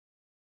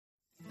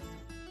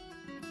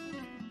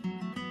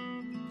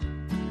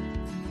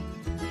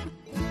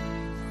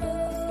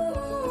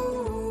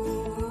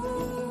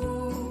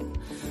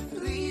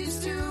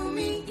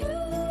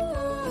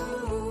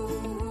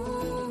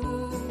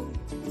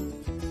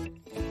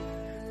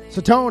So,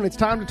 Tone, it's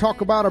time to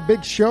talk about our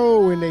big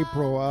show in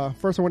April.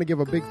 First, I want to give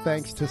a big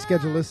thanks to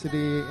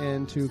Schedulicity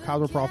and to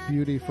Cosmoprof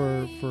Beauty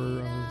for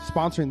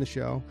sponsoring the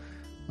show.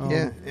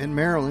 In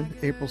Maryland,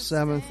 April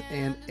 7th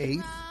and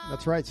 8th.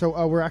 That's right.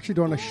 So we're actually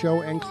doing a show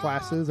and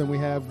classes, and we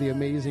have the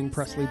amazing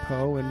Presley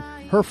Poe and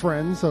her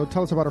friends. So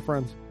tell us about her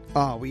friends.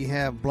 We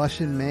have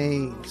Blushing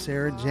May,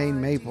 Sarah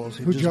Jane Maples.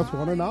 Who just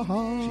won an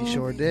AHA. She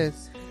sure did.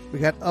 We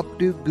got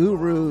Updo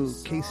Guru,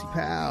 Casey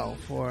Powell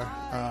for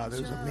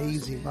those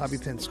amazing bobby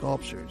pin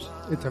sculptures.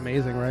 It's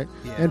amazing, right?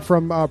 Yeah. And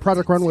from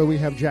Project Runway, we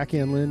have Jackie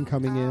and Lynn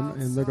coming in,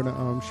 and they're going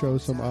to show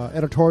some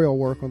editorial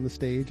work on the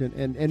stage.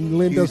 And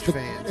Lynn does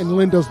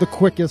the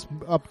quickest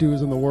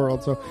updos in the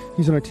world, so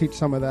he's going to teach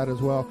some of that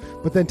as well.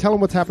 But then tell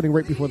them what's happening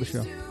right before the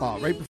show.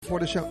 Right before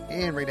the show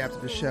and right after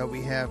the show,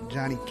 we have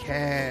Johnny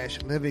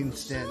Cash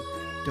Livingston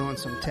doing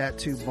some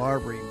tattoo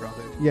barbering,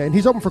 brother. Yeah, and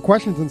he's open for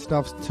questions and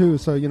stuff, too.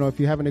 So, if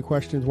you have any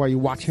questions while you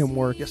watch him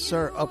work. Yes,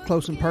 sir. Up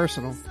close and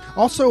personal.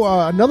 Also,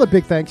 another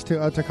big thanks to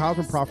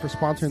Cosmoprof for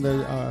sponsoring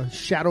the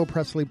Shadow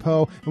Presley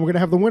Poe. And we're going to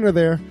have the winner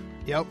there.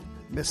 Yep.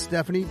 Miss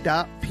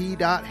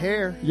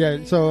Stephanie.P.Hair.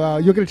 Yeah, so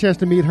you'll get a chance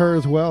to meet her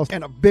as well.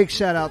 And a big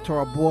shout out to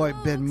our boy,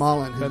 Ben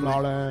Mullen.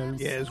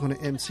 Yeah, who's going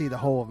to MC the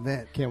whole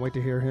event. Can't wait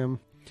to hear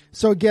him.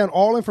 So again,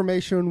 all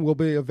information will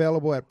be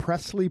available at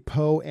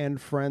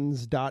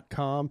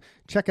PresleyPoeandFriends.com.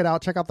 Check it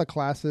out. Check out the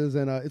classes,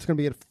 and it's going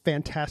to be a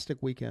fantastic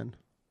weekend.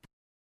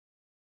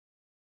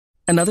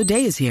 Another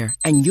day is here,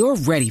 and you're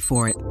ready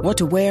for it. What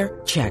to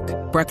wear? Check.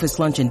 Breakfast,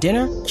 lunch, and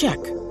dinner?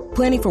 Check.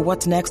 Planning for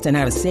what's next and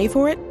how to save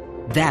for it?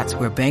 That's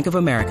where Bank of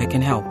America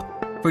can help.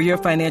 For your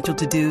financial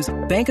to-dos,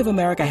 Bank of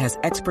America has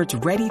experts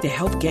ready to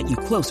help get you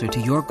closer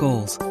to your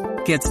goals.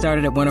 Get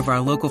started at one of our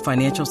local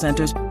financial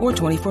centers or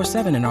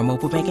 24/7 in our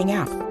mobile banking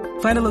app.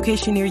 Find a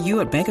location near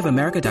you at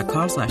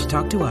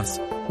bankofamerica.com/talktous.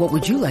 What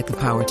would you like the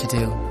power to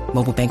do?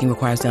 Mobile banking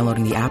requires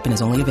downloading the app and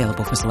is only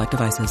available for select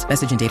devices.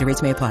 Message and data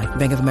rates may apply.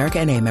 Bank of America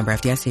N.A., member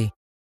FDIC.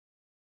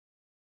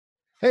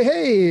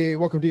 Hey,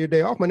 welcome to your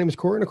day off. My name is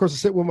Corey, and of course I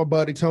sit with my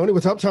buddy Tony.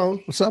 What's up,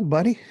 Tone? What's up,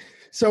 buddy?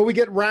 So we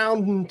get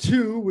round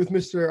two with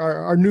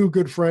our new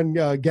good friend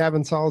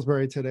Gavin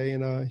Salisbury today,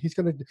 and he's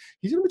gonna be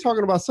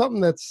talking about something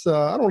that's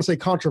I don't want to say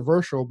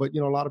controversial, but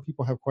a lot of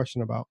people have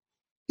question about.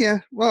 Yeah,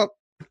 well,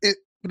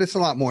 but it's a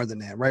lot more than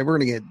that, right? We're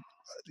gonna get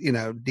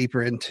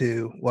deeper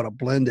into what a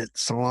blended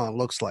salon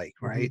looks like,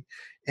 right?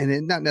 Mm-hmm.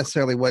 And not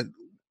necessarily what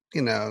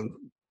the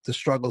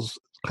struggles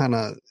kind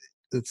of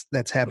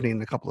that's happening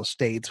in a couple of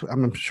states.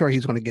 I'm sure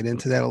he's going to get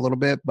into that a little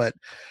bit, but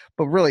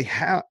really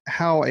how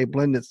a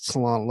blended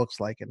salon looks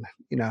like, and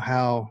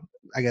how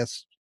I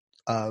guess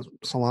a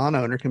salon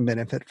owner can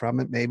benefit from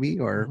it, maybe,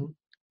 or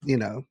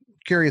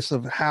curious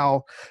of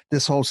how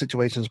this whole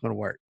situation is going to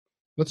work.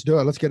 Let's do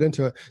it. Let's get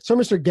into it. So,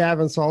 Mr.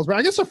 Gavin Salisbury,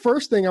 I guess the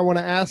first thing I want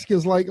to ask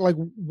is like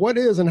what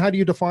is and how do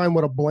you define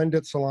what a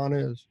blended salon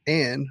is?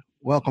 And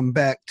welcome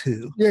back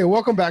to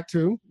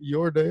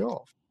your day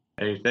off.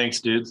 Hey,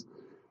 thanks, dudes.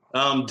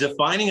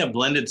 Defining a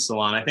blended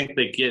salon, I think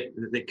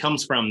it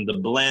comes from the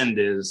blend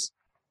is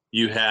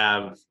you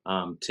have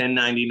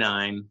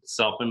 1099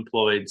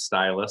 self-employed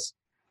stylists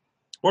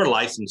or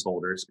license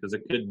holders, because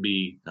it could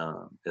be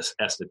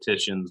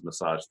estheticians,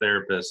 massage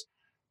therapists,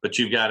 but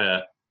you've got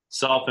a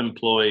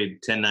self-employed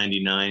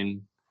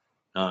 1099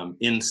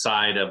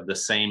 inside of the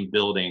same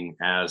building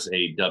as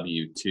a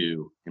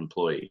W-2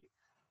 employee.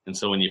 And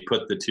so when you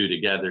put the two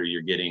together,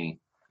 you're getting,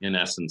 in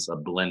essence, a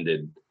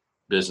blended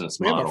business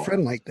model. We have a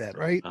friend like that,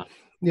 right?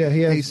 Yeah,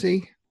 he has.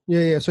 AC?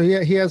 Yeah. So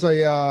he has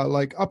a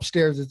like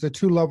upstairs. It's a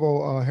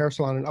 2-level hair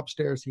salon, and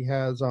upstairs he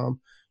has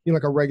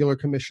like a regular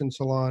commission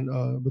salon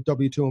with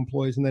W-2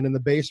 employees, and then in the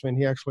basement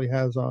he actually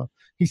has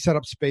he set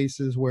up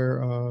spaces where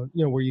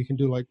where you can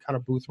do like kind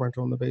of booth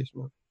rental in the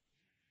basement.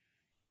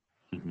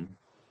 Mm-hmm.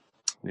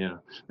 Yeah,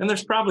 and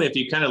there's probably, if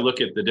you kind of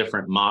look at the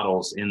different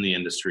models in the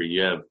industry,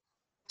 you have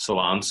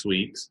salon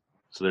suites.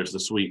 So there's the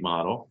suite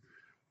model.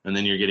 And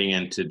then you're getting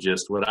into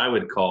just what I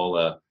would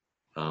call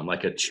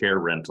like a chair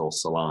rental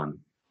salon,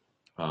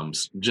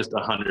 just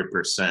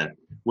 100%,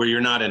 where you're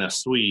not in a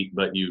suite,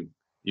 but you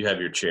have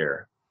your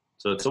chair.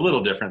 So it's a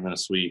little different than a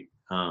suite.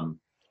 I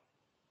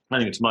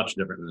think it's much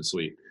different than a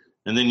suite.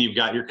 And then you've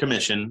got your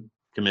commission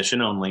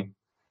only.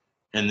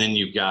 And then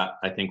you've got,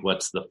 I think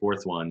what's the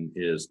fourth one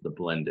is the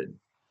blended.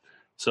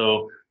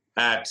 So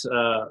I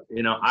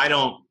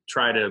don't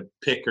try to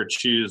pick or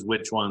choose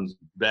which one's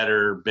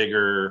better,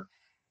 bigger,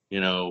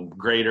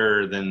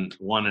 greater than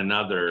one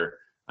another.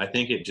 I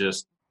think it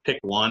just pick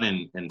one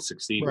and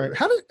succeed. Right.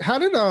 How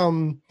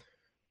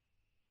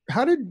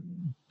did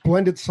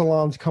blended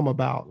salons come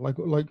about? Like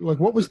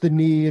what was the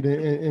need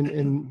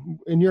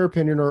in your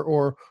opinion,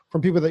 or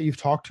from people that you've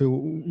talked to,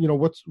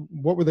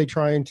 what were they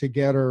trying to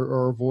get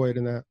or avoid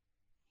in that?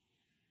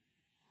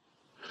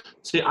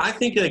 See, I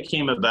think it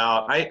came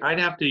about, I'd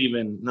have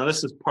to now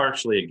this is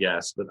partially a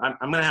guess, but I'm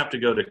going to have to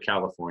go to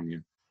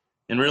California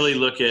and really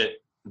look at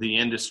the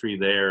industry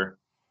there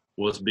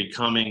was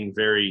becoming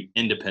very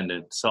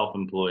independent,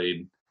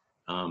 self-employed,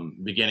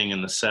 beginning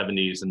in the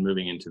 70s and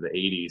moving into the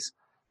 80s.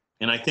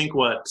 And I think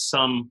what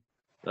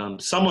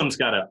someone's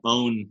got to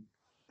own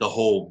the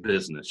whole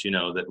business,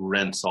 that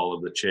rents all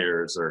of the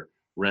chairs or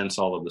rents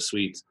all of the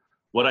suites.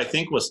 What I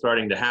think was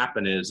starting to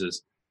happen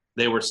is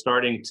they were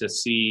starting to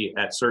see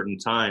at certain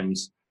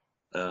times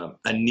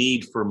a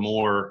need for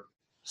more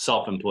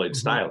self-employed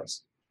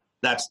stylists.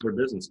 That's their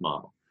business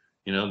model.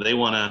 They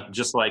want to,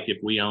 just like if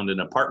we owned an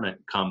apartment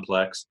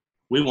complex,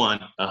 we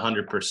want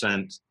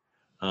 100%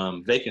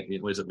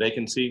 vacant. Was it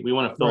vacancy? We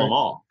want to fill them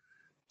all.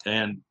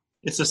 And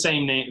it's the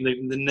same name.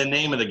 The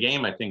name of the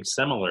game, I think,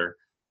 similar.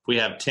 If we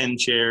have 10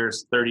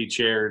 chairs, 30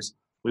 chairs,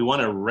 we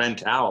want to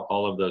rent out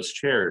all of those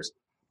chairs.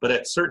 But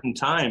at certain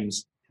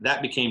times,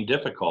 that became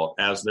difficult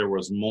as there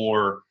was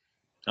more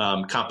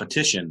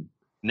competition.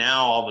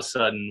 Now, all of a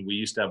sudden, we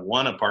used to have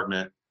one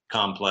apartment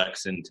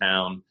complex in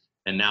town,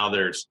 and now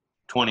there's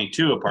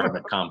 22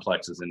 apartment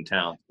complexes in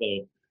town.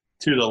 So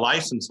to the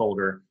license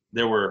holder,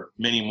 there were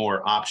many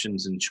more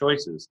options and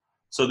choices.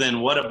 So then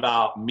what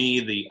about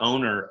me, the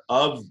owner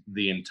of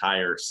the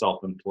entire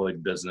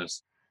self-employed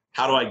business?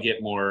 How do I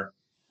get more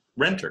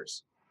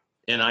renters?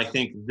 And I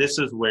think this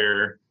is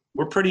where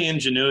we're pretty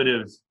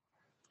ingenuitive,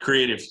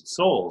 creative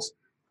souls.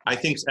 I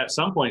think at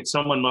some point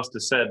someone must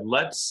have said,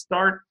 let's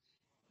start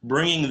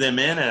bringing them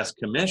in as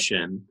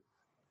commission.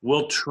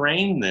 We'll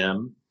train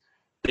them.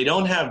 They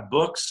don't have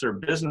books or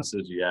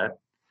businesses yet,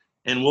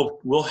 and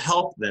we'll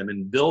help them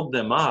and build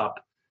them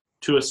up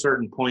to a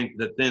certain point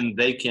that then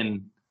they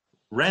can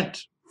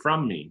rent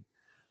from me,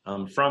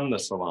 from the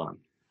salon.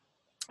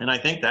 And I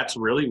think that's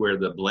really where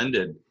the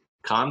blended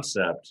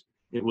concept,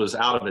 it was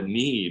out of a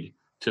need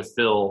to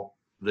fill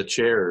the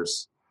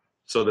chairs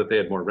so that they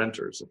had more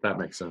renters, if that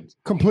makes sense.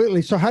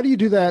 Completely. So how do you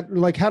do that?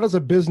 Like, how does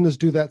a business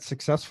do that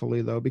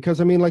successfully though?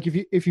 Because I mean, like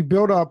if you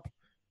build up,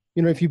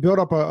 if you build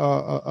up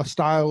a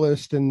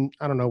stylist, and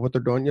I don't know what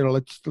they're doing,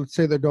 let's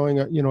say they're doing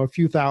a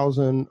few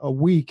thousand a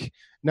week.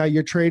 Now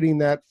you're trading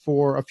that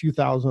for a few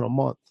thousand a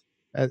month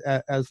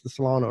as the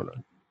salon owner.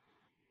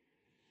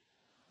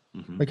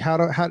 Mm-hmm. Like how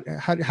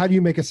do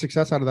you make a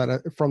success out of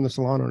that from the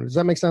salon owner? Does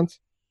that make sense?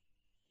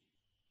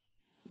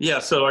 Yeah.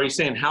 So are you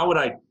saying how would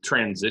I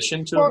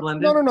transition to a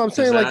blended? No. I'm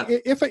saying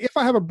if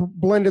I have a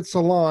blended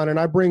salon and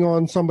I bring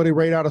on somebody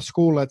right out of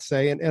school, let's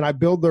say, and I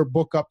build their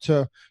book up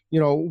to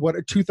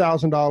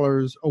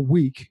 $2,000 a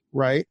week,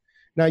 right?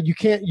 Now you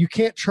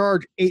can't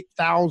charge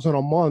 $8,000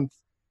 a month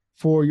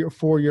for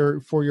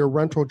your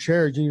rental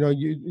chairs.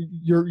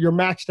 You're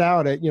maxed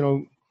out at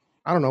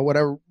I don't know,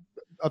 whatever,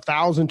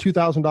 $1,000,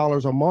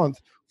 $2,000 a month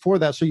for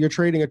that. So you're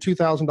trading a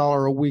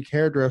 $2,000 a week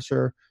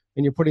hairdresser,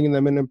 and you're putting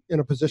them in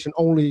a position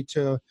only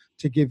to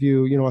give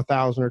you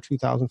 $1,000 or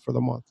 $2,000 for the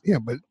month. Yeah,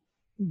 but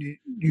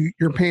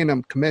you're paying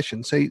them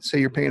commission. Say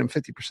you're paying them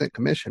 50%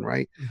 commission,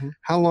 right? Mm-hmm.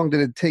 How long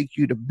did it take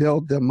you to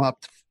build them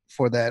up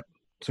for that?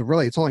 So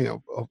really, it's only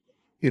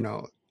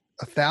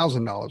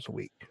 $1,000 a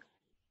week.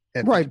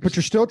 Right, but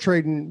you're still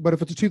trading. But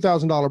if it's a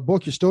 $2,000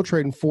 book, you're still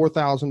trading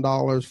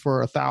 $4,000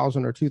 for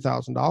 $1,000 or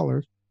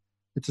 $2,000.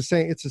 It's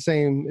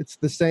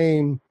the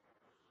same.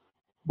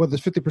 Whether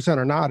it's 50%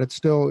 or not,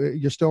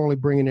 you're still only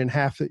bringing in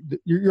half.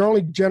 You're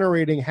only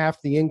generating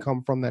half the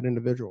income from that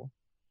individual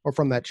or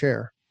from that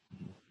chair.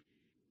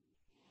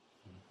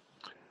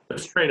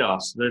 There's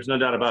trade-offs. There's no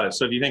doubt about it.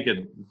 So if you think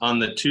on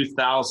the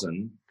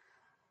 2,000,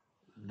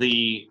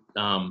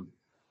 I'll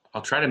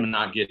try to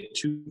not get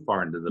too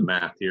far into the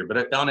math here,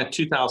 but on a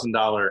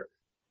 $2,000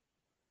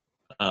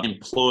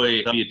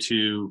 employee,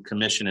 W-2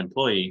 commission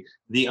employee,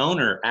 the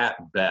owner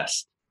at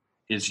best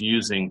is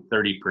using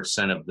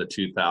 30% of the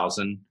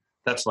 2,000.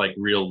 That's like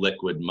real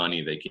liquid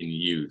money they can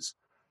use,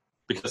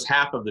 because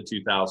half of the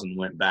 2,000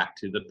 went back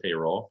to the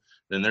payroll.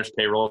 Then there's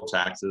payroll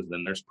taxes.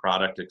 Then there's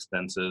product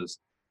expenses.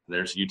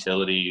 There's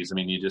utilities. I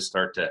mean, there's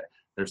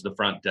the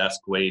front desk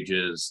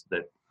wages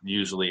that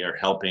usually are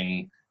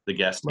helping the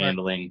guest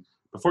handling.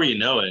 Before you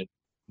know it,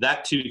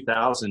 that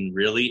 2,000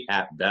 really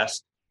at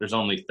best, there's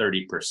only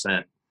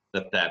 30%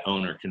 that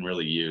owner can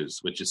really use,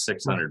 which is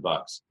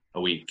 $600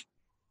 a week.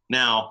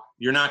 Now,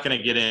 you're not going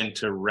to get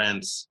into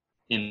rents.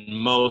 In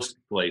most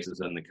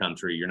places in the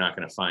country, you're not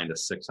going to find a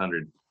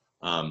 $600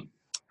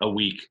 a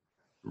week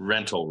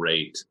rental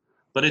rate,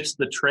 but it's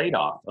the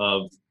trade-off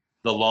of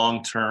the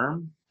long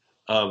term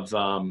of,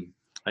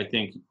 I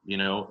think,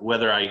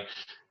 whether I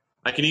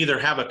can either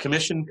have a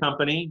commission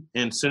company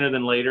and sooner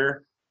than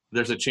later,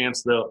 there's a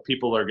chance that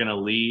people are going to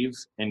leave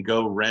and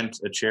go rent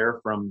a chair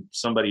from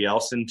somebody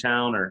else in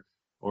town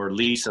or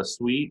lease a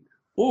suite,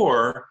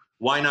 or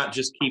why not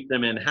just keep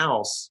them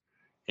in-house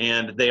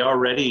and they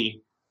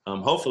already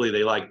hopefully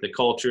they like the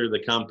culture,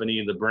 the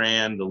company, the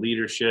brand, the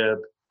leadership.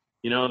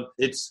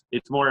 It's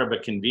more of a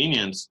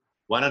convenience.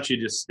 Why don't you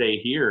just stay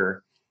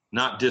here,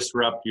 not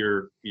disrupt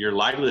your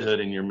livelihood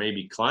and your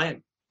maybe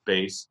client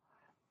base?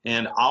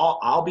 And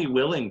I'll be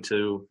willing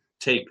to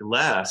take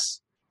less,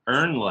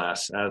 earn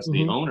less as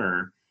the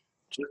owner,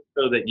 just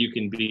so that you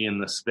can be in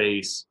the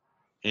space.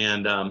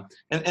 And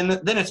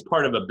then it's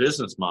part of a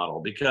business model,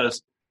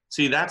 because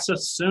see, that's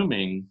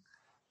assuming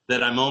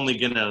that I'm only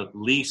going to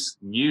lease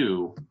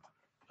you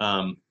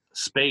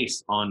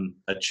space on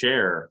a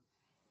chair.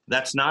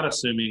 That's not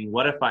assuming,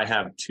 what if I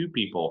have two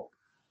people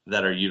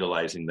that are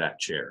utilizing that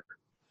chair?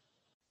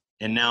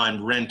 and now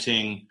I'm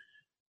renting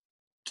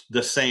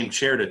the same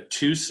chair to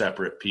 2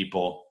 separate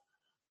people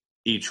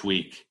each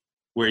week,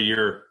 where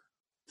you're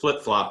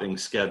flip-flopping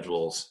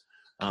schedules.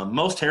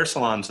 Most hair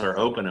salons are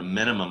open a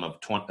minimum of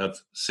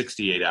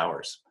 68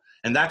 hours,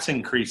 and that's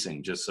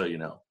increasing, just so you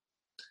know.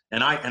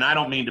 And I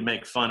don't mean to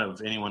make fun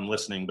of anyone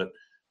listening, but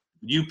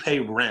you pay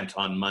rent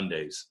on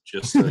Mondays,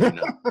 just so you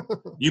know.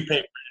 You pay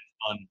rent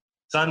on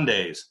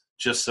Sundays,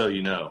 just so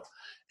you know.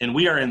 And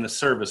we are in the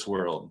service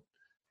world.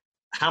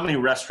 How many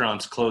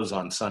restaurants close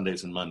on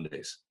Sundays and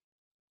Mondays?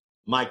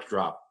 Mic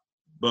drop.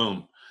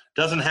 Boom.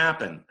 Doesn't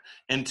happen.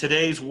 In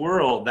today's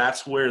world,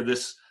 that's where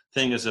this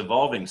thing is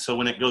evolving. So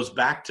when it goes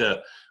back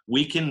to,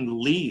 we can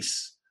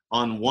lease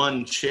on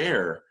one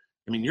chair,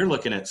 I mean, you're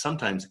looking at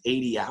sometimes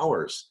 80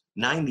 hours,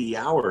 90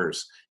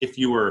 hours if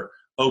you were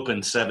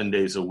open 7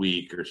 days a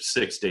week or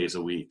 6 days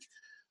a week.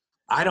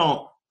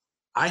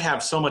 I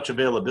have so much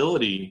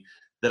availability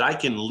that I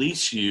can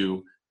lease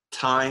you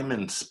time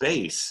and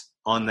space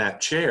on that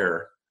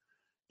chair,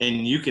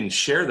 and you can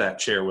share that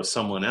chair with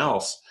someone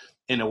else.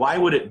 And why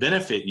would it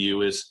benefit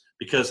you is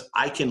because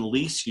I can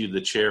lease you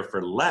the chair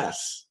for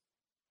less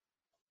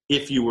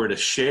if you were to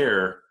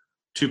share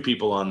 2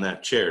 people on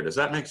that chair. Does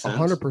that make sense?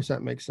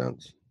 100% makes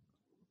sense.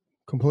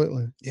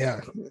 Completely. Yeah.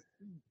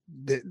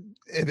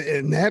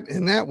 In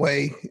that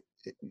way,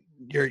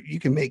 you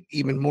can make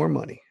even more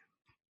money.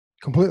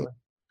 Completely.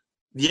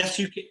 Yes,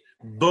 you can.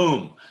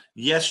 Boom.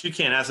 Yes, you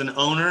can. As an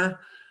owner,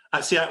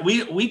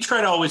 we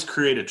try to always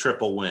create a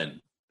triple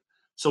win.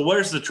 So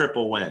where's the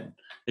triple win?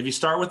 If you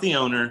start with the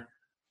owner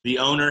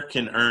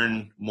can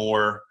earn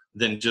more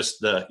than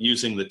just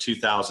using the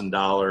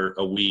 $2,000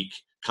 a week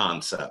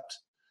concept.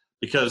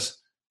 Because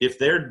if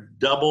they're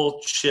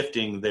double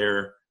shifting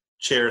their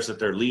chairs that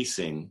they're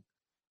leasing,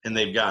 and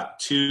they've got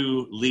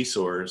 2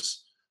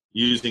 leasors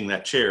using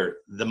that chair,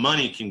 the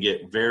money can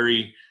get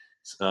very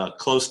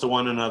close to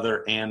one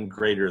another and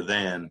greater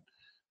than.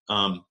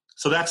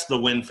 So that's the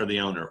win for the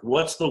owner.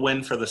 What's the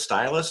win for the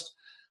stylist?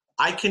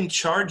 I can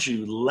charge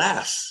you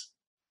less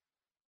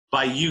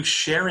by you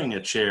sharing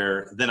a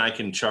chair than I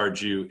can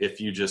charge you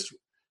if you just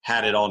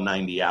had it all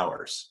 90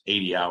 hours,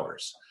 80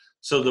 hours.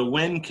 So the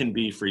win can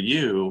be for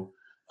you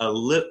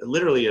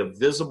literally a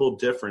visible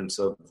difference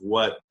of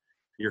what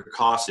your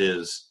cost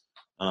is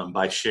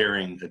by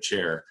sharing a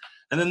chair.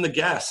 And then the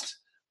guest,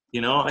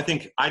 I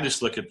think I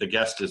just look at the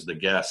guest as the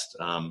guest.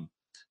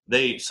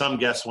 Some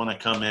guests want to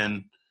come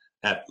in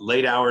at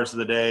late hours of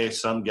the day.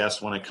 Some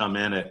guests want to come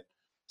in at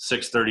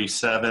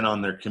 6:37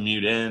 on their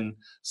commute in.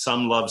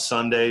 Some love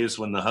Sundays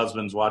when the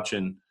husband's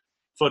watching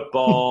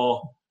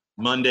football.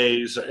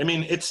 Mondays. I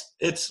mean,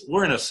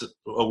 we're in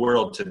a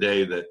world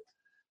today that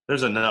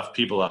there's enough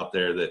people out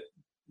there that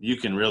you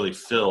can really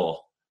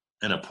fill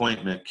an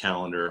appointment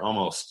calendar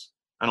almost,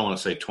 I don't want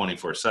to say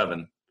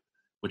 24/7,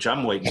 which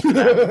I'm waiting for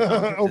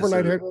that.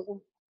 Overnight hairdresser?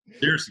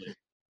 Seriously.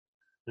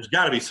 There's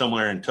got to be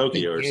somewhere in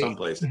Tokyo or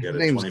someplace to get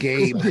it. His name's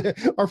Gabe.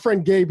 Our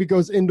friend Gabe, he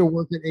goes into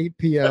work at 8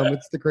 p.m.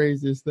 It's the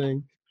craziest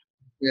thing.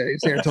 Yeah,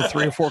 he's there until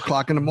 3 or 4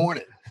 o'clock in the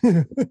morning.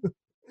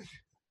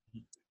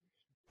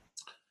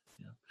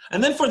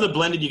 And then for the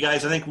blended, you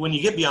guys, I think when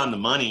you get beyond the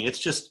money, it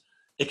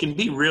can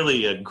be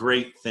really a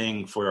great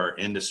thing for our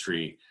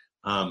industry.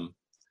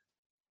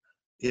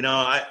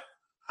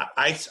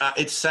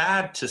 It's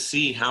sad to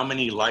see how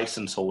many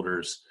license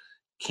holders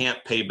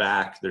can't pay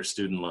back their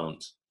student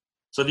loans.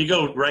 So if you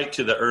go right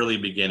to the early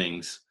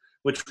beginnings,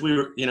 which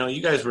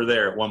you guys were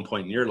there at one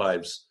point in your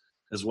lives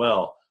as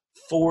well,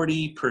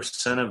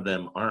 40% of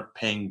them aren't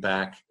paying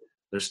back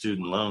their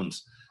student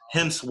loans.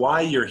 Hence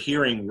why you're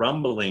hearing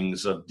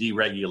rumblings of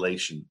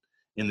deregulation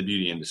in the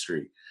beauty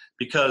industry,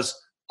 because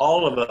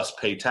all of us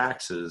pay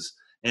taxes.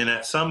 And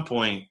at some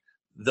point,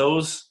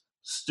 those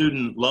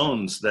student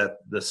loans that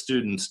the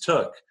students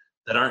took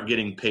that aren't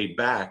getting paid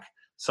back,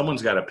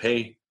 someone's got to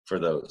pay for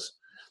those.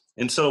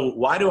 And so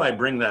why do I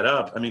bring that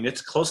up? I mean,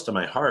 it's close to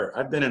my heart.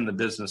 I've been in the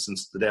business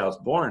since the day I was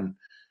born,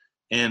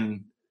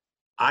 and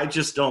I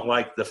just don't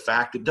like the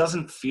fact it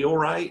doesn't feel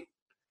right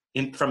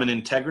from an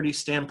integrity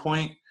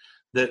standpoint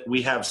that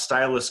we have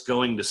stylists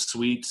going to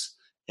suites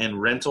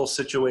and rental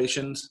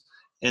situations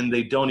and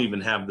they don't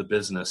even have the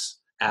business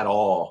at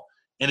all.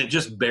 And it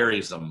just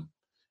buries them.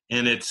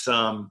 And it's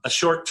a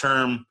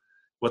short-term,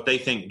 what they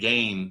think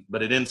gain,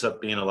 but it ends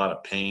up being a lot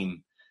of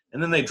pain.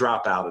 And then they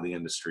drop out of the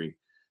industry.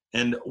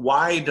 And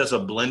why does a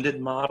blended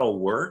model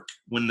work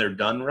when they're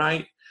done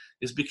right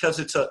is because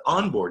it's an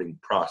onboarding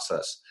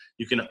process.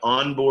 You can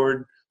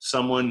onboard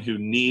someone who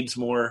needs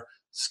more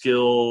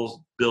skills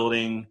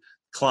building,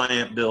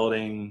 client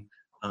building,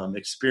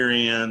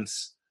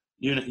 experience,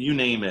 you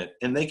name it.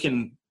 And they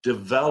can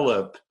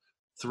develop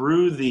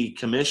through the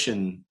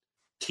commission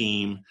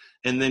team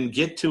and then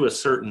get to a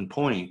certain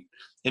point.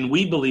 And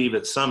we believe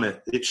at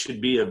Summit, it should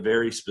be a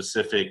very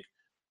specific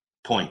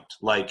point.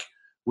 Like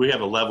we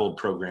have a leveled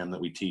program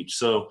that we teach.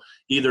 So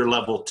either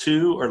level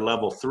 2 or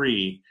level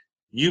 3,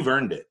 you've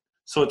earned it.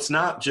 So it's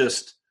not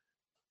just,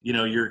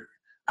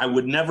 I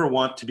would never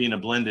want to be in a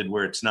blended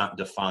where it's not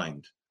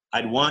defined.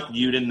 I'd want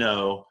you to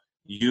know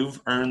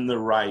you've earned the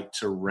right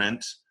to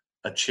rent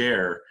a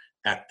chair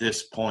at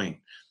this point.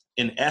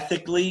 And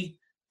ethically,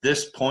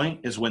 this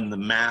point is when the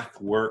math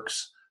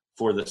works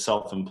for the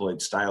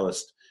self-employed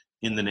stylist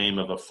in the name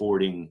of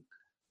affording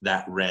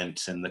that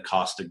rent and the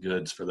cost of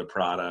goods for the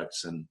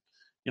products and,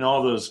 you know,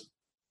 all those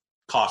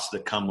costs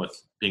that come with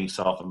being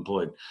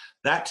self-employed.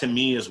 That to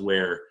me is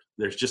where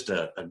there's just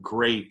a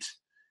great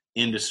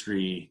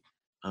industry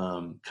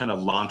kind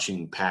of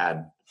launching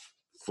pad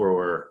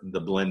for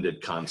the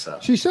blended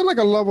concept. So you said like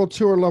a level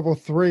 2 or level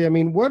 3. I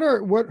mean, what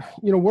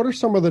are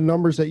some of the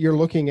numbers that you're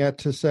looking at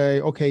to say,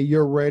 okay,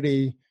 you're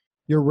ready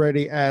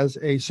as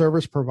a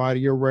service provider,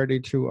 you're ready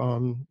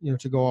to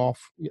to go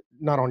off,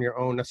 not on your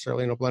own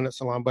necessarily in a blended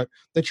salon, but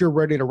that you're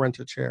ready to rent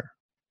a chair?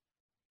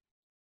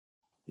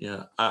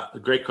 Yeah,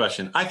 great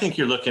question. I think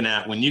you're looking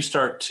at when you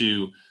start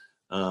to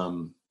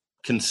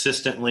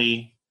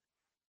consistently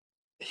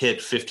hit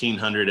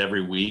 1,500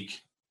 every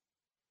week,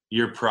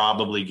 you're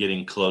probably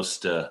getting close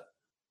to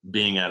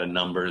being at a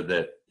number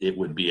that it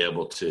would be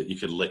able to, you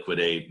could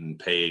liquidate and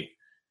pay,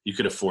 you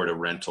could afford a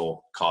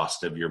rental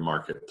cost of your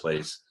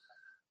marketplace.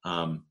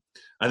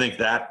 I think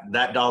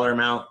that dollar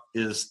amount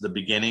is the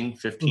beginning,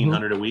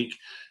 1,500 a week.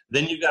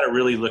 Then you've got to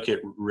really look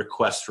at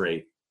request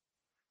rate.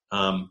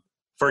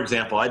 For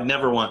example, I'd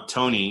never want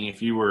Tony,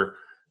 if you were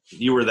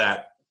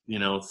that,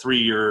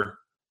 3-year,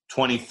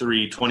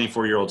 23,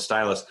 24-year-old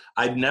stylist,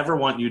 I'd never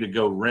want you to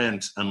go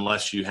rent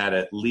unless you had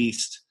at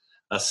least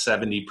a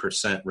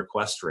 70%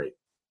 request rate.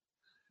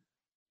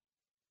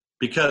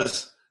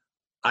 Because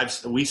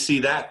we see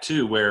that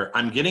too, where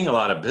I'm getting a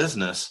lot of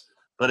business,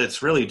 but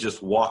it's really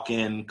just walk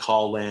in,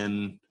 call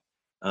in.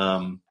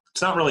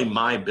 It's not really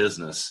my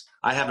business.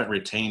 I haven't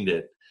retained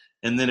it.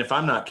 And then if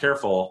I'm not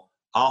careful,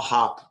 I'll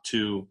hop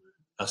to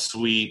a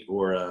suite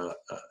or a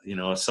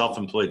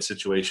self-employed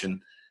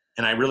situation.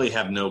 And I really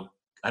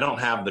I don't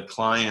have the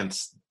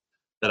clients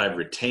that I've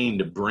retained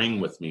to bring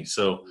with me.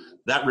 So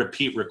that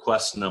repeat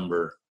request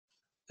number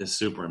is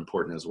super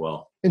important as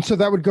well. And so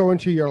that would go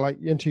into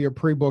your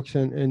pre-books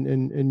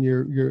and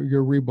your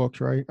rebooks,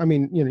 right? I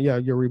mean,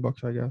 your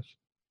rebooks, I guess.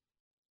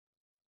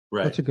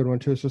 Right. That's a good one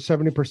too. So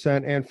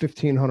 70% and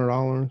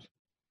 $1,500.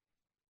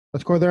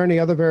 Let's go. Are there any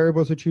other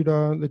variables that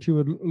you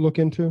would look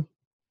into?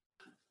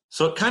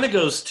 So it kind of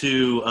goes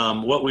to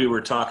what we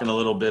were talking a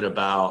little bit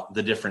about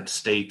the different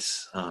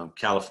states,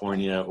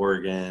 California,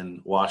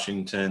 Oregon,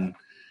 Washington.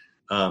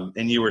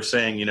 And you were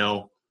saying,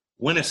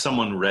 when is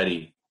someone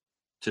ready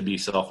to be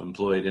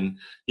self-employed? And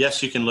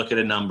yes, you can look at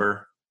a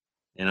number,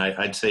 and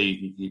I'd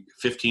say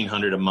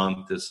 1,500 a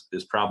month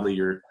is probably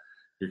you're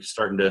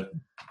starting to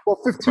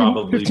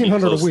probably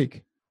 1,500 a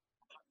week.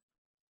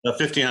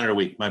 1,500 a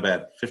week. My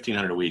bad.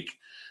 1,500 a week.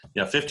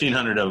 Yeah,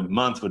 1,500 a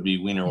month would be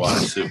wiener water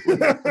soup.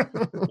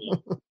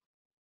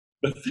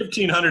 But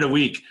 1,500 a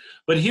week.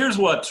 But here's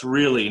what's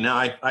really, now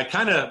I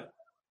kind of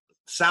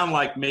sound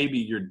like maybe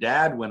your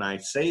dad when I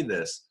say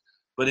this,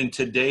 but in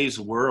today's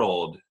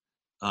world,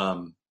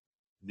 how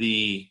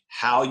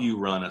you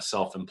run a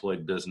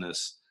self-employed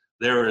business,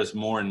 there is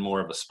more and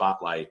more of a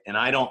spotlight. And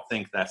I don't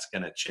think that's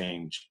going to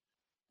change.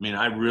 I mean,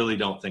 I really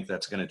don't think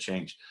that's going to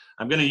change.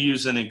 I'm going to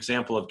use an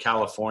example of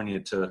California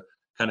to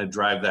kind of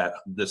drive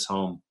this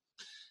home.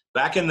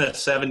 Back in the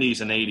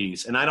 70s and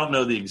 80s, and I don't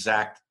know the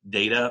exact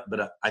data,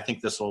 but I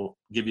think this will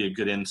give you a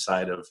good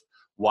insight of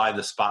why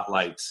the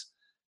spotlight's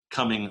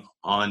coming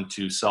on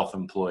to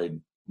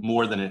self-employed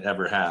more than it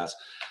ever has.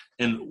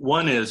 And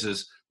one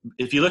is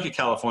if you look at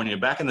California,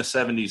 back in the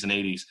 70s and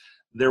 80s,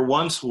 there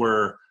once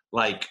were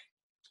like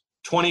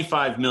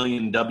 25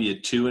 million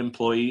W-2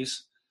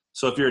 employees.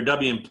 So if you're a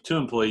W-2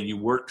 employee, you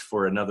worked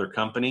for another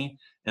company,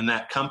 and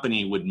that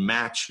company would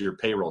match your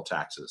payroll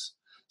taxes.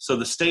 So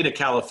the state of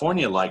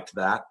California liked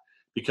that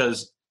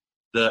because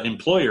the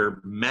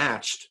employer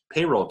matched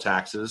payroll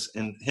taxes,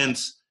 and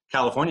hence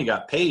California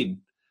got paid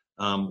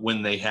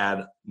when they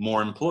had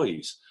more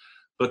employees.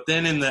 But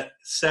then in the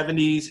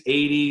 70s,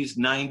 80s,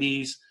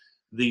 90s,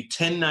 the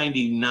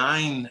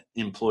 1099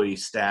 employee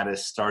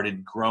status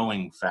started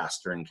growing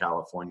faster in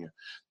California.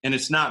 And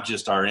it's not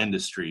just our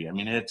industry. I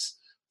mean, it's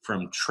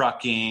from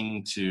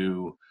trucking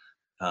to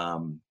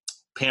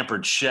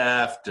Pampered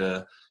Chef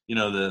to,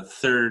 the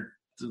third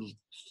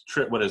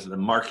trip, what is it, the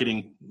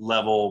marketing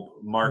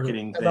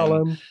thing.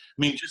 MLM. I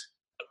mean, just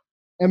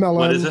MLM.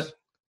 What is it?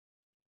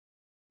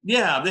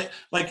 Yeah,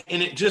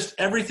 and it just,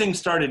 everything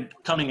started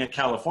coming at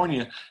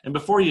California. And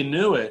before you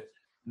knew it,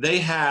 they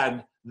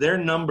had their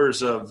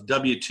numbers of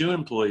W-2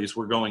 employees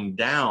were going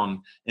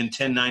down and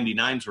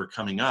 1099s were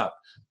coming up.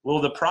 Well,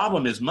 the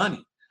problem is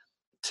money.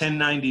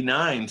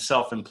 1099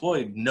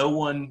 self-employed, no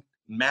one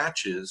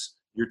matches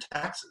your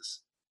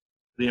taxes.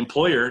 The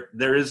employer,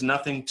 there is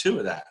nothing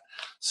to that.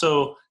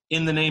 So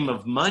in the name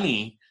of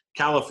money,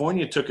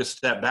 California took a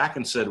step back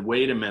and said,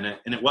 wait a minute.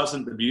 And it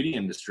wasn't the beauty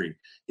industry.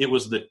 It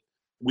was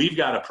we've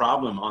got a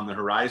problem on the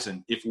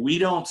horizon. If we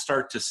don't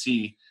start to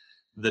see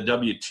the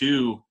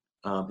W-2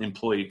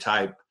 employee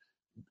type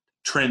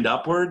trend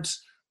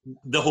upwards,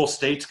 the whole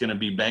state's going to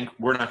be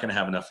we're not going to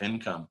have enough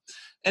income.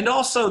 And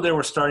also there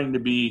were starting to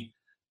be,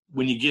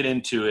 when you get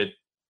into it,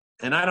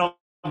 and I don't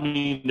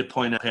mean to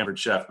point out Pampered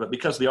Chef, but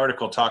because the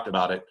article talked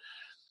about it,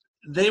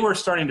 they were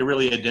starting to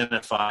really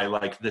identify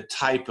like the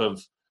type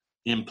of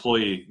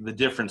employee, the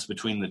difference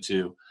between the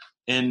two.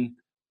 And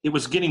it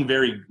was getting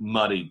very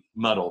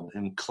muddled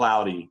and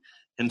cloudy.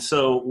 And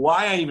so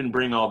why I even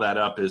bring all that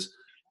up is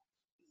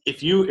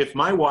if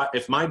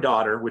my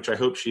daughter, which I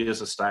hope she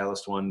is a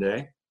stylist one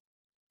day,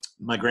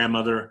 my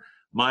grandmother,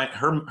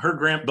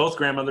 both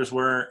grandmothers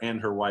were,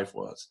 and her wife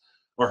was,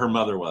 or her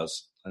mother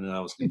was. I know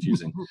that was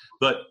confusing.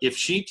 But if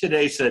she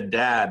today said,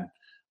 Dad,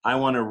 I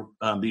want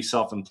to be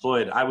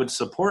self-employed, I would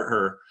support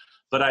her,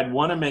 but I'd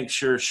want to make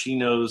sure she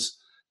knows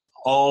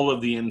all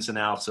of the ins and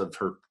outs of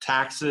her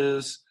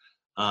taxes.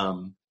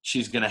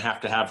 She's going to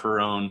have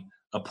her own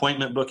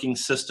appointment booking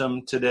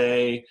system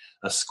today,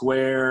 a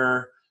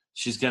Square.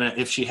 She's going to,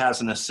 if she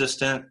has an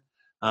assistant,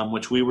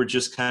 which we were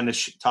just kind of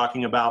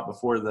talking about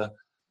before the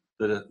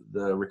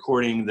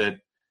recording, that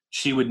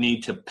she would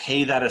need to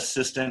pay that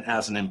assistant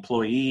as an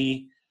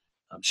employee.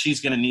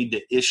 She's going to need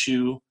to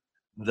issue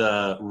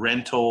the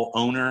rental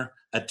owner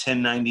a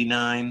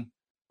 1099,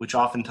 which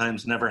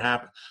oftentimes never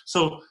happens.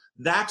 So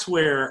that's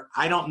where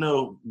I don't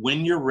know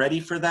when you're ready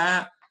for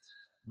that,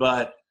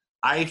 but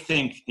I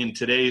think in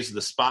today's,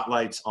 the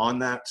spotlight's on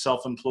that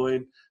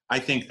self-employed. I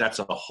think that's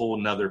a whole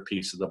nother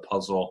piece of the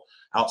puzzle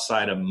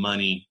outside of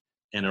money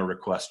and a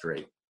request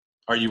rate.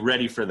 Are you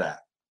ready for that?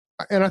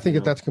 And I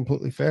think that's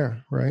completely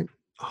fair, right?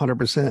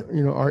 100%.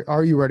 You know,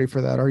 are you ready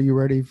for that? Are you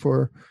ready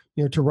for,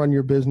 to run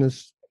your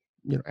business,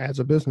 as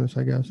a business,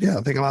 I guess? Yeah.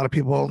 I think a lot of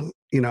people,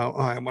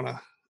 I want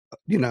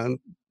to,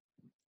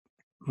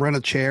 rent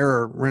a chair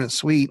or rent a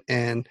suite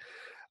and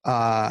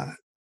not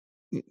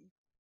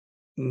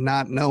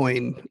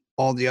knowing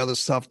all the other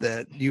stuff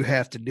that you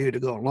have to do to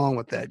go along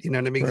with that. You know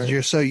what I mean? Because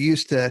you're so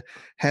used to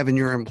having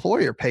your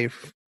employer pay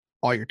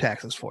all your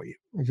taxes for you,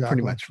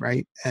 pretty much,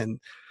 right? And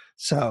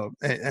so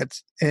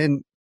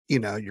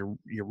your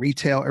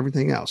retail,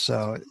 everything else.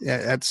 So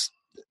that's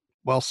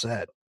well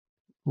said.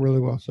 Really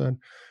well said.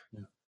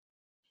 Yeah.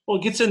 Well,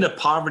 it gets into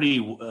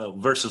poverty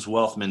versus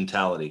wealth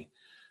mentality.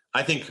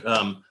 I think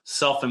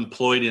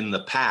self-employed in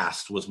the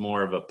past was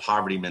more of a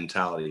poverty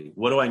mentality.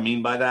 What do I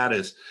mean by that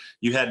is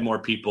you had more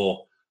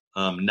people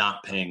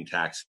not paying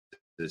taxes.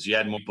 You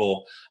had more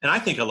people, and I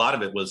think a lot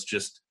of it was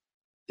just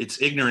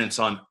it's ignorance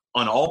on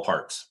all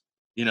parts.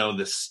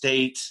 The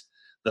state,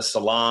 the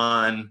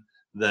salon,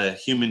 the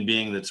human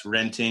being that's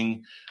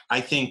renting. I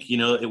think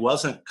it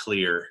wasn't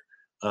clear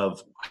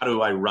of how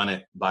do I run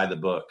it by the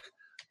book.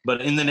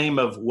 But in the name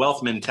of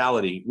wealth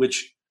mentality,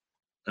 which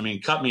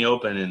cut me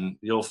open and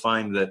you'll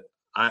find that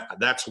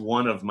that's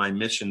one of my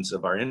missions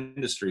of our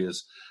industry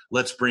is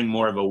let's bring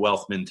more of a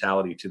wealth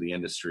mentality to the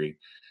industry.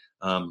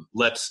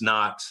 Let's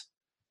not,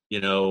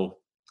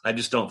 I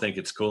just don't think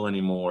it's cool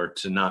anymore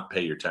to not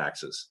pay your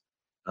taxes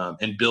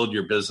and build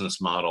your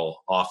business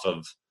model off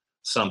of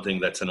something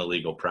that's an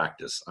illegal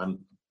practice.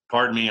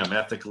 Pardon me, I'm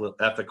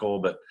ethical,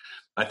 but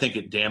I think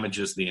it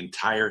damages the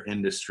entire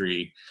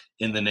industry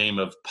in the name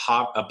of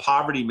a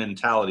poverty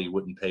mentality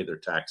wouldn't pay their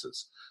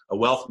taxes. A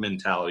wealth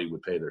mentality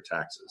would pay their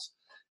taxes.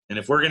 And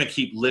if we're going to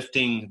keep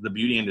lifting the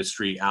beauty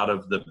industry out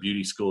of the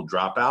beauty school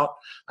dropout,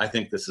 I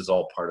think this is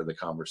all part of the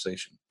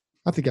conversation.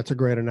 I think that's a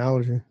great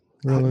analogy.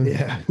 Really.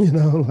 Yeah.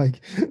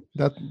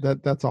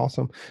 That's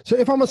awesome. So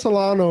if I'm a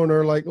salon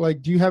owner,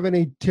 like, do you have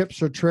any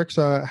tips or tricks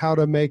how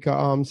to make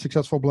a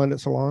successful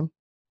blended salon?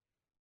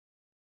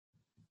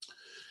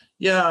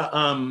 Yeah.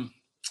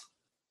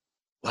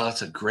 Well,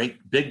 that's a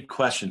great big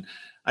question.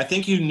 I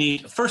think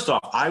first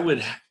off, I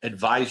would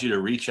advise you to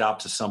reach out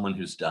to someone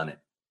who's done it.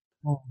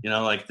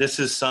 This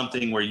is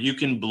something where you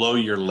can blow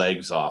your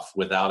legs off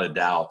without a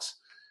doubt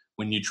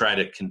when you try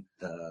to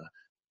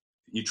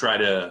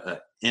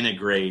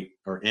integrate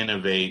or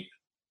innovate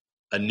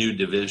a new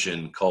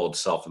division called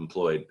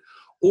self-employed,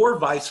 or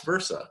vice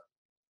versa.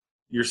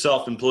 You're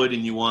self-employed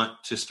and you want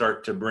to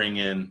start to bring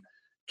in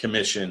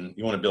commission.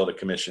 You want to build a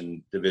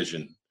commission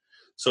division.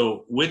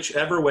 So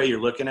whichever way you're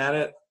looking at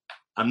it,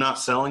 I'm not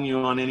selling you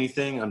on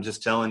anything. I'm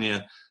just telling you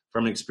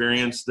from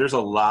experience, there's a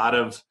lot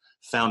of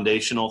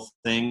foundational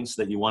things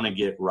that you want to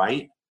get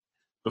right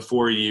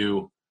before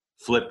you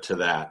flip to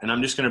that. And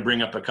I'm just going to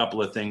bring up a couple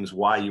of things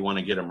why you want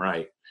to get them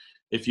right.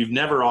 If you've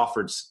never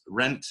offered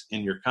rent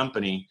in your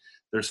company,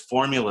 there's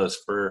formulas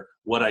for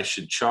what I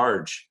should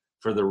charge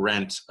for the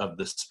rent of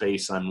the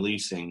space I'm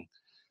leasing.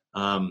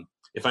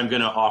 If I'm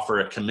going to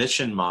offer a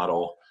commission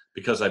model,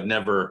 because I've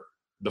never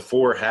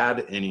before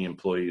had any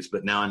employees,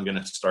 but now I'm going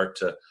to start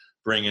to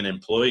bring in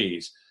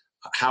employees,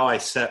 how I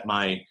set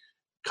my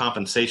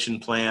compensation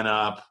plan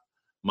up,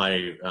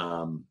 my,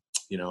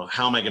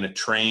 how am I going to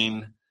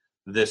train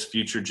this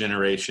future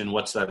generation?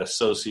 What's that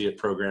associate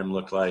program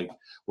look like?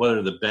 What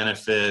are the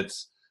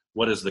benefits?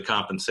 What is the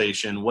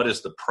compensation? What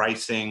is the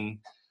pricing?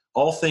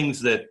 All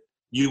things that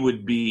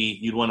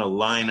you'd want to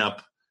line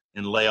up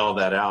and lay all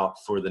that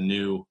out for the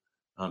new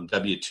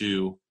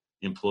W-2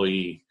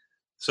 employee.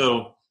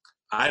 So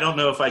I don't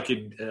know if I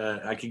could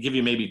give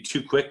you maybe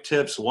two quick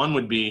tips. One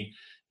would be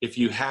if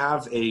you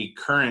have a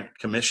current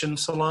commission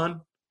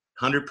salon,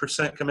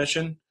 100%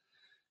 commission,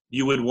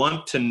 you would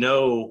want to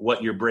know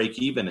what your break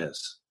even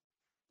is,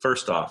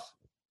 first off.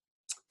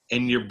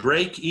 And your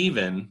break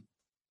even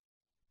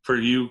for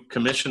you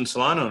commission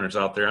salon owners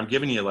out there, I'm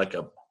giving you like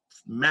a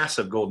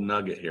massive golden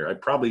nugget here. I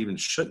probably even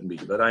shouldn't be,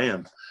 but I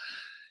am.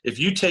 If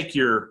you take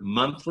your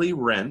monthly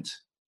rent,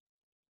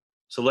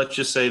 so let's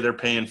just say they're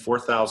paying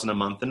 $4,000 a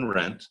month in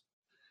rent,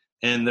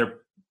 and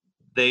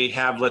they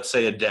have, let's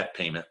say, a debt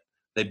payment.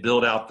 They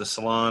built out the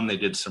salon, they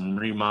did some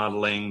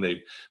remodeling,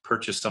 they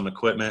purchased some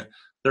equipment.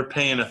 They're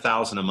paying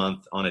 $1,000 a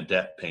month on a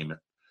debt payment.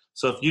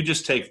 So if you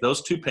just take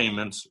those two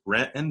payments,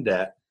 rent and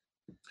debt,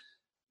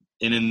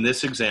 and in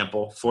this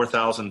example,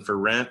 $4,000 for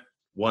rent,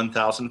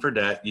 $1,000 for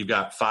debt, you've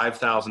got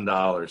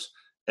 $5,000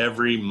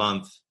 every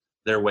month.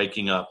 They're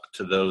waking up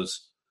to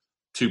those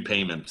two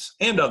payments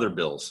and other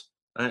bills.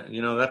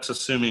 That's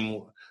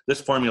assuming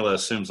this formula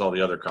assumes all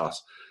the other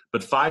costs,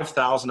 but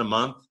 $5,000 a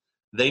month,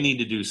 they need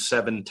to do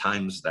 7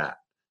 times that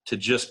to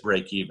just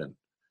break even,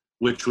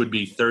 which would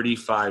be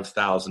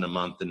 $35,000 a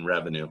month in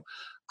revenue.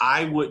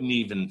 I wouldn't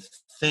even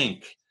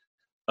think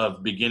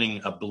of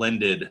beginning a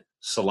blended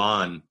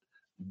salon,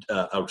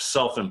 a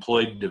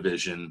self-employed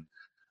division,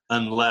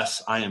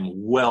 unless I am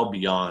well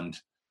beyond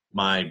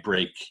my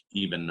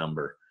break-even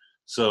number.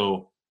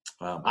 So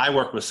I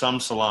work with some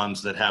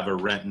salons that have a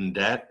rent and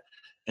debt,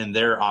 and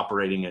they're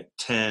operating at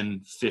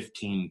 10,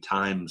 15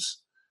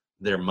 times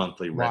their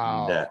monthly rent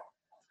and debt.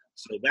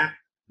 So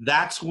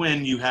that's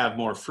when you have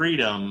more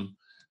freedom,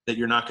 that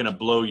you're not going to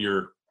blow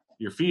your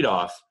feet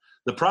off.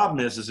 The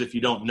problem is if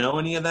you don't know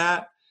any of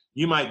that,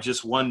 you might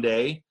just one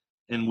day,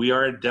 and we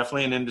are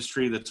definitely an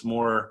industry that's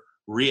more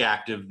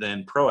reactive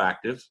than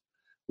proactive.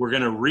 We're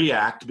going to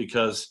react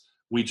because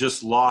we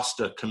just lost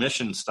a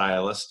commission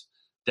stylist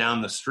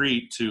down the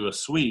street to a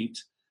suite.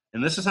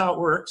 And this is how it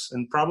works.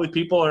 And probably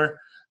people are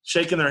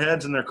shaking their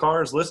heads in their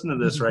cars listening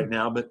to this right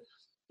now. But,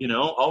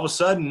 all of a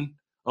sudden,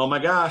 oh my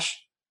gosh,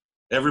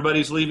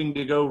 everybody's leaving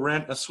to go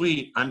rent a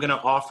suite. I'm going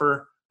to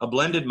offer a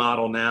blended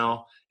model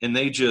now. And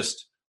they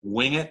just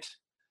wing it.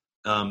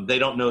 They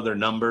don't know their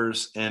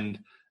numbers. And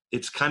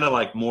it's kind of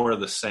like more of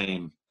the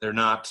same.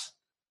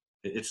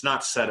 It's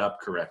not set up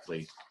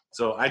correctly.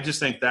 So I just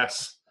think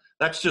that's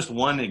just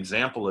one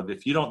example of,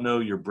 if you don't know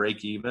your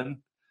break even,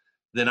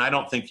 then I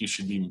don't think you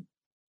should be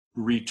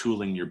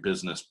retooling your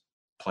business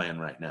plan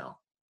right now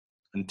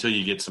until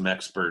you get some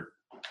expert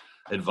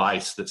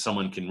advice that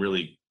someone can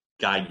really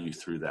guide you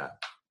through that.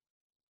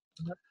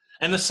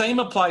 And the same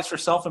applies for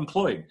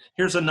self-employed.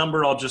 Here's a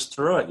number I'll just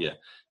throw at you.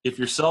 If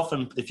you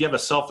have a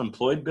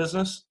self-employed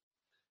business,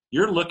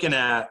 you're looking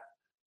at,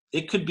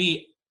 it could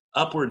be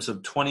upwards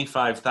of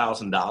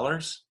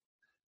 $25,000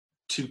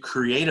 to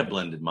create a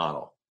blended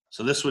model.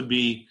 So this would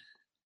be,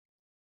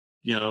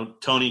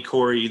 Tony,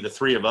 Corey, the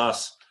three of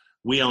us,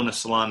 we own a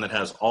salon that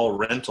has all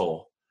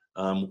rental.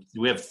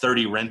 We have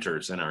 30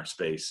 renters in our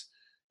space,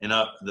 and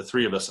the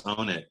three of us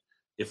own it.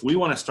 If we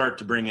want to start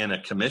to bring in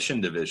a commission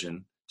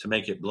division to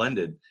make it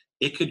blended,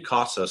 it could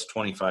cost us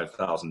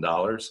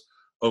 $25,000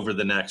 over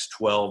the next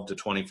 12 to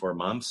 24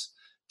 months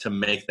to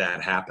make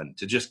that happen,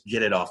 to just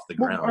get it off the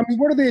ground. I mean,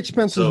 what are the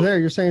expenses there?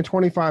 You're saying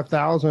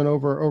 $25,000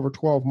 over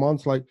 12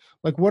 months. Like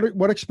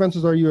what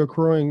expenses are you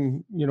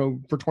accruing,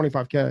 for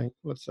 $25K,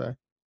 let's say?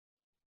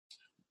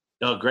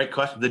 Oh, great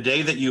question. The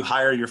day that you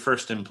hire your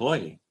first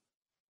employee,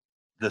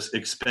 this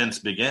expense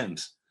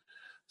begins.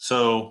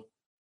 So,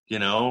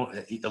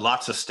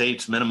 lots of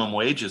states' minimum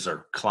wages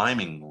are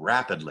climbing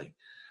rapidly.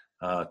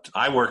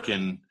 I work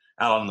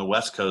out on the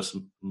West Coast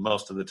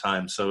most of the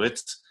time, so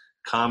it's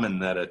common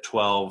that a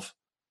 $12,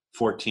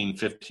 $14,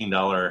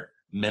 $15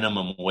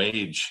 minimum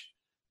wage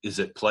is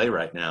at play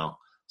right now.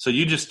 So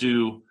you just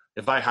do,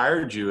 if I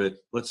hired you at,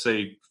 let's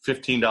say,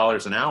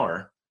 $15 an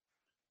hour,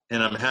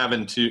 and I'm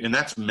having to, and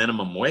that's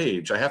minimum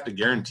wage, I have to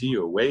guarantee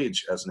you a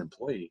wage as an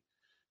employee.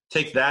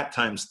 Take that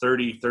times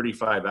 30,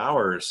 35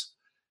 hours,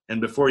 and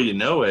before you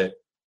know it,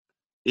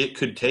 it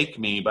could take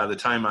me, by the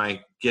time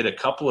I get a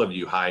couple of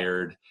you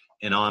hired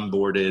and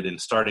onboarded and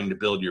starting to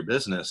build your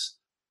business,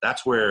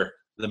 that's where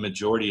the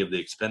majority of the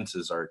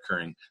expenses are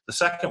occurring. The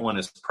second one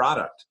is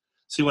product.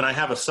 See, when I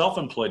have a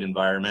self-employed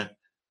environment,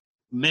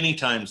 many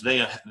times they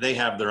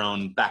have their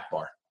own back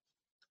bar.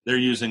 They're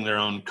using their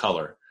own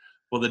color.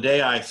 Well, the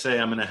day I say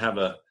I'm going to have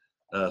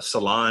a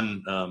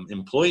salon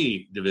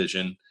employee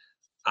division,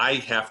 I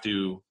have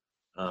to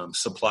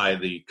supply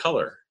the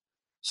color.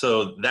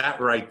 So that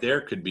right there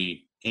could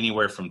be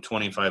anywhere from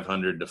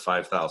 $2,500 to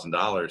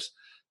 $5,000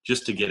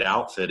 just to get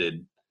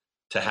outfitted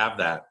to have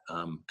that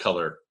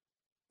color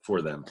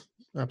for them.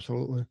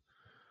 Absolutely.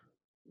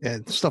 Yeah,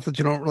 stuff that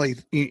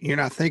you're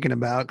not thinking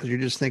about because you're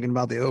just thinking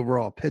about the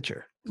overall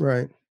picture.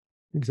 Right.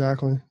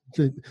 Exactly.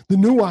 The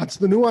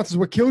nuance is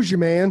what kills you,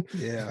 man.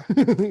 Yeah.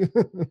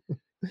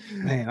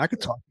 Man, I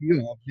could talk to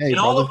you all day. And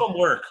all of them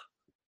work.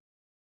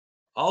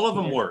 All of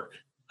them work.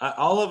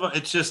 All of them.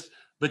 It's just,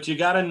 but you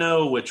got to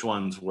know which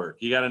ones work.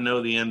 You got to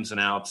know the ins and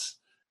outs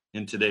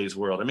in today's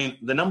world. I mean,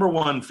 the number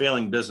one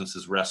failing business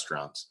is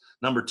restaurants.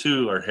 Number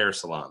two are hair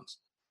salons.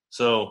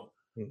 So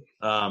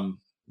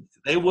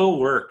they will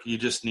work. You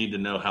just need to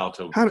know how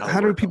to. How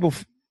do people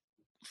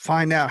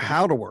find out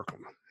how to work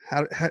them?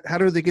 How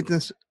do they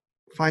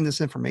find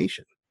this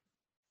information?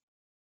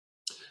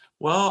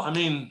 Well, I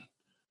mean,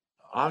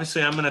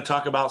 obviously I'm going to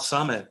talk about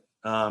Summit.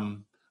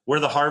 We're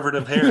the Harvard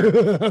of hair.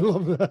 I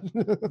love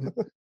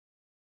that.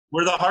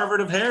 We're the Harvard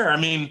of hair. I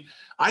mean,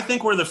 I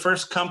think we're the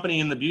first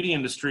company in the beauty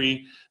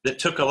industry that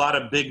took a lot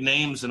of big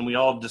names and we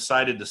all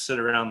decided to sit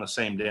around the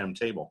same damn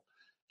table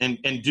and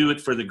do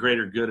it for the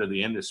greater good of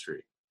the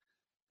industry,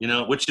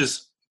 which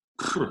is,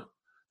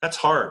 that's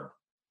hard.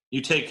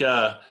 You take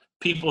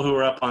people who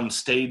are up on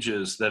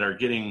stages that are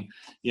getting,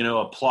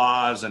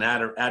 applause and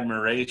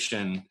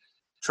admiration,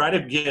 try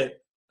to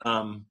get,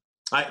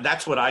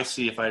 that's what I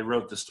see if I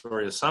wrote the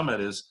story of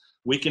Summit is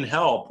we can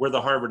help. We're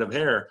the Harvard of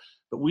hair.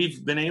 But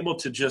we've been able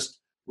to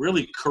just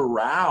really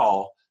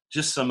corral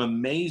just some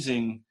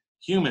amazing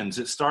humans.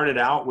 It started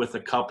out with a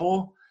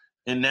couple,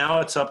 and now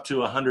it's up to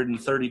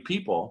 130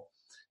 people.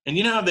 And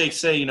you know how they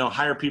say,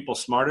 hire people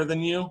smarter than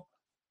you?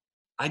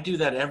 I do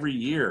that every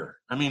year.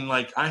 I mean,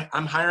 like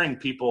I'm hiring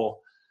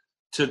people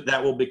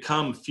that will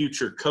become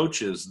future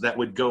coaches that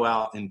would go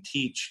out and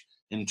teach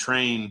and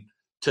train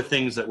to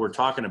things that we're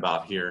talking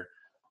about here.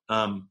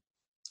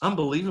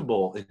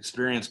 Unbelievable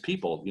experienced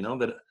people,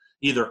 that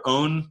either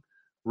own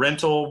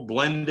rental,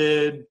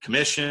 blended,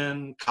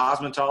 commission,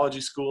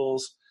 cosmetology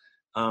schools.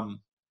 And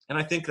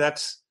I think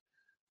that's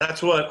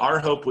what our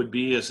hope would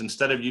be is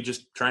instead of you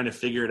just trying to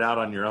figure it out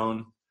on your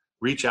own,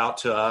 reach out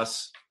to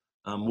us.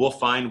 We'll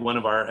find one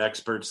of our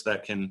experts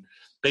that can,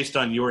 based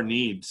on your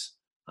needs,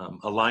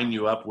 align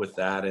you up with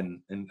that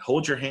and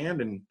hold your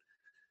hand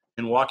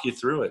and walk you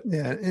through it.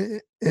 Yeah.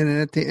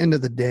 And at the end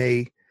of the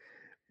day,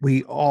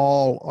 we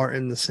all are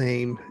in the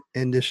same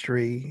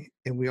industry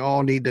and we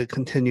all need to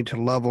continue to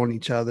love on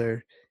each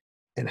other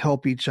and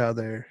help each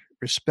other,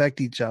 respect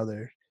each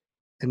other,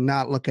 and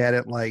not look at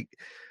it like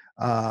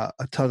a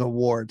tug of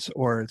wars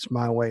or it's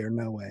my way or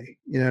no way.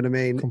 You know what I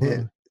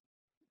mean?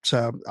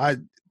 So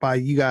by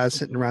you guys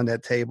sitting around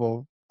that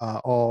table,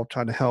 all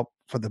trying to help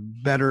for the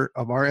better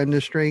of our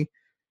industry,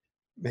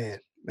 man,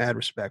 mad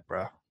respect,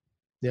 bro.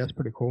 Yeah, it's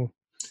pretty cool.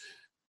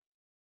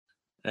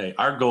 Hey,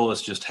 our goal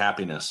is just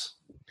happiness.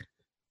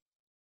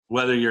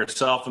 Whether you're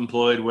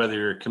self-employed, whether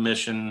you're a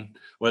commission,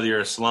 whether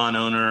you're a salon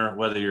owner,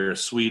 whether you're a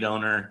suite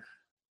owner,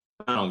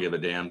 I don't give a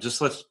damn.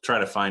 Just let's try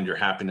to find your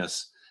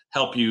happiness,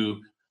 help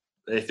you.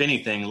 If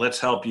anything,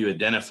 let's help you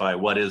identify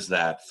what is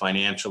that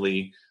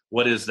financially,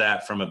 what is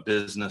that from a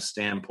business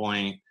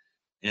standpoint.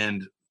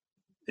 And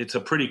it's a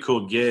pretty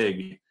cool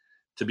gig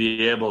to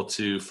be able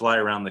to fly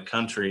around the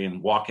country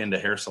and walk into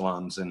hair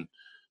salons. And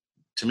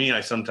to me,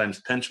 I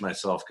sometimes pinch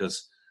myself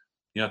because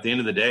at the end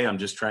of the day, I'm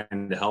just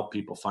trying to help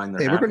people find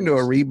their happiness. We're going to do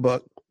a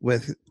rebook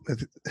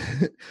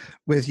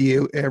with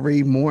you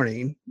every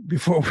morning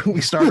before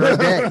we start our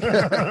day.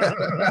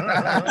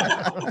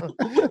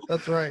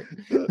 That's right.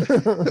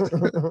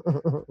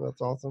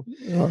 That's awesome.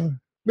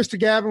 Mr.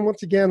 Gavin,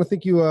 once again, I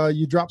think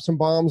you dropped some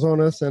bombs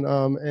on us, and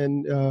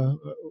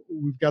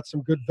we've got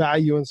some good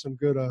value and some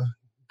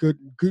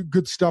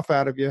good stuff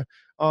out of you.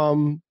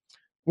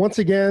 Once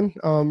again,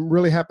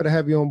 really happy to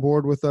have you on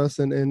board with us,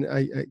 and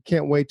I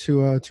can't wait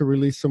to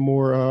release some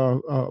more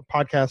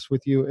podcasts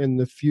with you in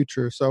the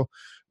future. So,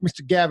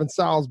 Mr. Gavin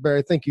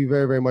Salisbury, thank you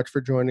very, very much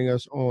for joining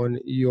us on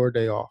your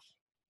day off.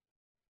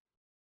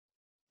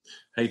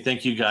 Hey,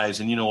 thank you guys,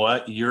 and you know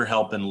what? You're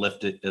helping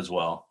lift it as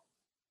well.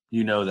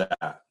 You know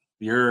that.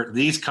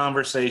 These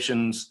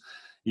conversations.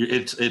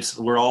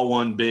 We're all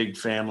one big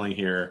family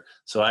here.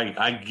 So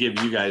I give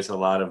you guys a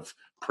lot of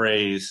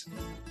praise.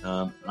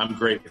 I'm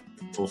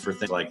grateful for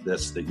things like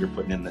this, that you're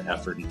putting in the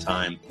effort and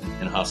time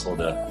and hustle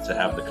to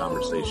have the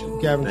conversation.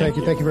 Gavin, thank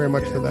you. Thank you very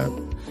much for that.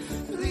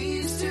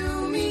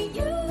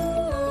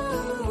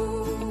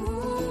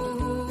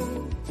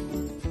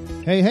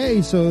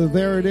 Hey, so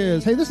there it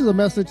is. Hey, this is a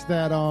message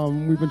that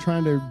we've been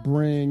trying to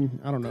bring,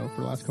 I don't know,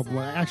 for the last couple of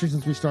months, actually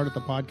since we started the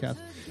podcast.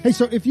 Hey,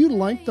 so if you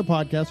like the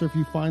podcast or if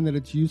you find that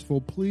it's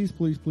useful, please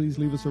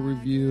leave us a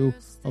review,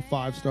 a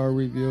 5-star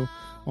review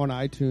on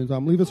iTunes.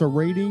 Leave us a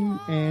rating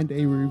and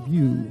a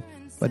review.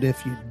 But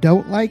if you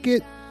don't like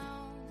it,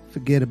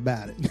 forget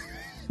about it.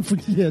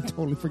 Yeah,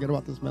 totally forget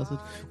about this message.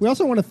 We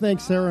also want to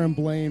thank Sarah and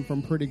Blaine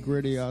from Pretty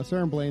Gritty.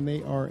 Sarah and Blaine,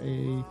 they are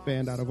a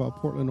band out of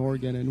Portland,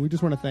 Oregon, and we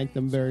just want to thank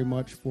them very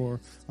much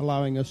for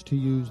allowing us to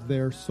use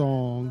their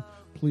song,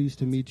 Pleased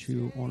to Meet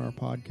You, on our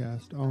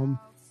podcast.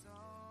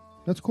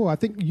 That's cool. I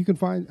think you can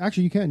find,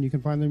 actually you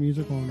can find their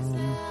music on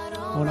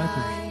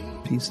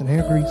iTunes. Peace and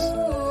hair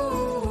grease.